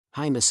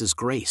Hi, Mrs.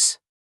 Grace.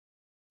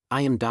 I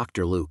am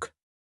Dr. Luke.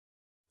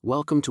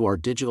 Welcome to our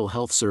Digital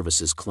Health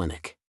Services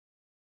Clinic.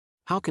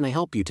 How can I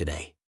help you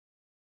today?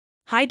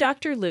 Hi,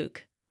 Dr.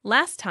 Luke.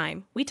 Last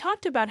time, we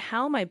talked about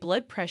how my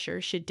blood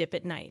pressure should dip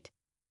at night.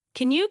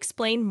 Can you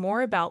explain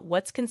more about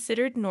what's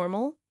considered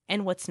normal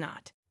and what's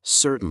not?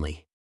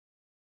 Certainly.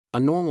 A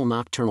normal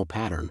nocturnal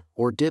pattern,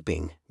 or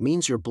dipping,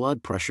 means your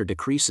blood pressure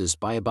decreases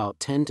by about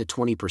 10 to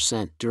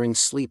 20% during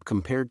sleep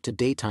compared to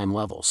daytime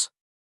levels.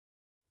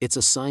 It's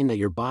a sign that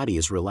your body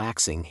is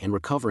relaxing and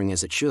recovering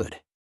as it should.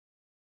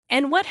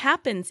 And what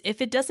happens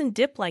if it doesn't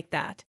dip like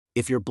that?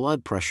 If your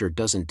blood pressure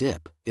doesn't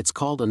dip, it's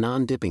called a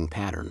non-dipping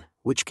pattern,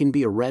 which can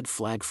be a red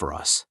flag for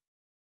us.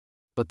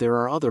 But there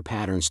are other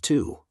patterns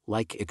too,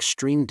 like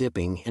extreme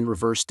dipping and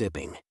reverse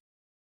dipping.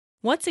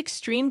 What's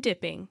extreme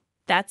dipping?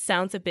 That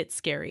sounds a bit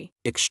scary.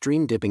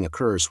 Extreme dipping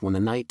occurs when the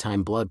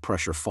nighttime blood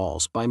pressure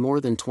falls by more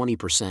than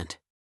 20%.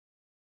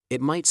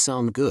 It might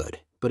sound good,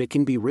 but it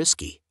can be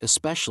risky,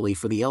 especially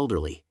for the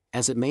elderly,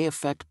 as it may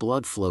affect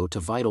blood flow to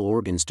vital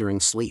organs during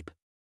sleep.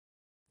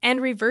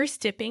 And reverse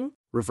dipping?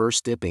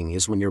 Reverse dipping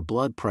is when your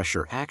blood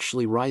pressure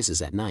actually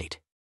rises at night.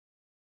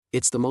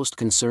 It's the most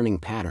concerning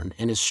pattern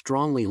and is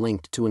strongly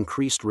linked to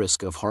increased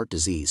risk of heart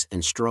disease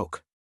and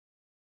stroke.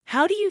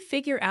 How do you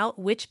figure out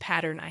which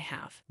pattern I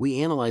have?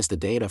 We analyze the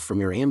data from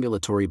your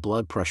ambulatory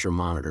blood pressure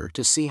monitor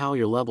to see how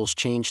your levels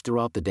change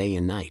throughout the day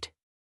and night.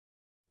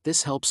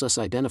 This helps us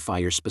identify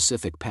your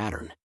specific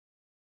pattern.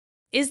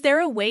 Is there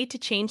a way to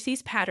change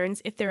these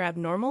patterns if they're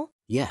abnormal?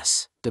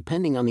 Yes,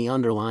 depending on the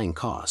underlying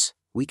cause,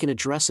 we can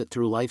address it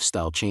through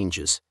lifestyle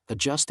changes,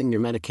 adjusting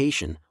your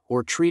medication,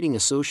 or treating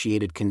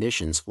associated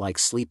conditions like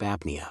sleep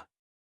apnea.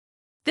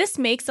 This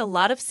makes a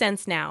lot of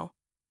sense now.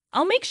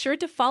 I'll make sure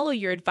to follow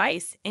your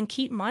advice and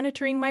keep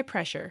monitoring my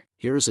pressure.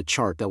 Here is a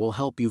chart that will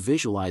help you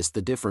visualize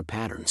the different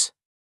patterns.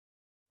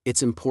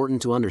 It's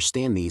important to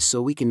understand these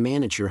so we can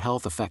manage your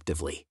health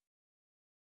effectively.